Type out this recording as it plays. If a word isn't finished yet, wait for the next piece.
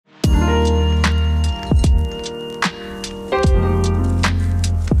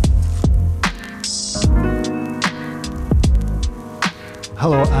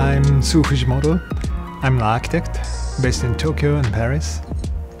I'm Sou Fujimoto. I'm an architect based in Tokyo and Paris.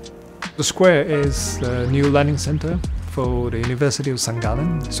 The square is the new learning center for the University of St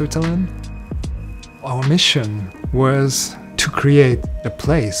Gallen, Switzerland. Our mission was to create a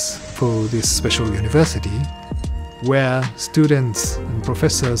place for this special university where students and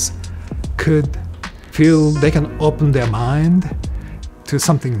professors could feel they can open their mind to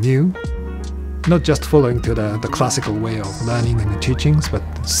something new, not just following to the classical way of learning and the teachings, but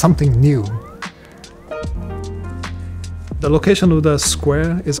something new. The location of the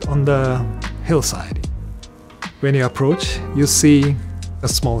square is on the hillside. When you approach, you see a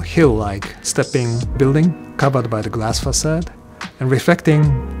small hill-like stepping building covered by the glass facade and reflecting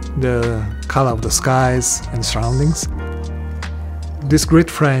the color of the skies and surroundings. These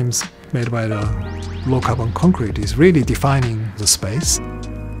grid frames made by the low-carbon concrete is really defining the space.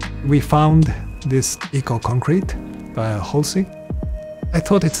 We found this eco-concrete by Holcim. I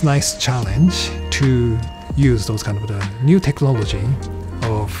thought it's a nice challenge to use those kind of the new technology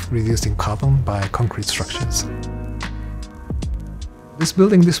of reducing carbon by concrete structures.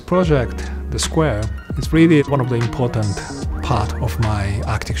 This project, the square, is really one of the important part of my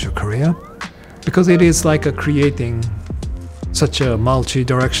architecture career because it is like creating such a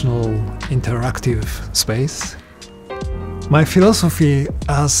multi-directional interactive space. My philosophy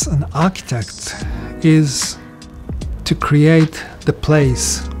as an architect is to create the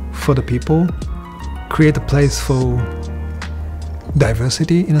place for the people, create a place for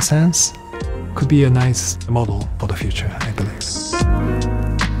diversity in a sense. Could be a nice model for the future, I believe.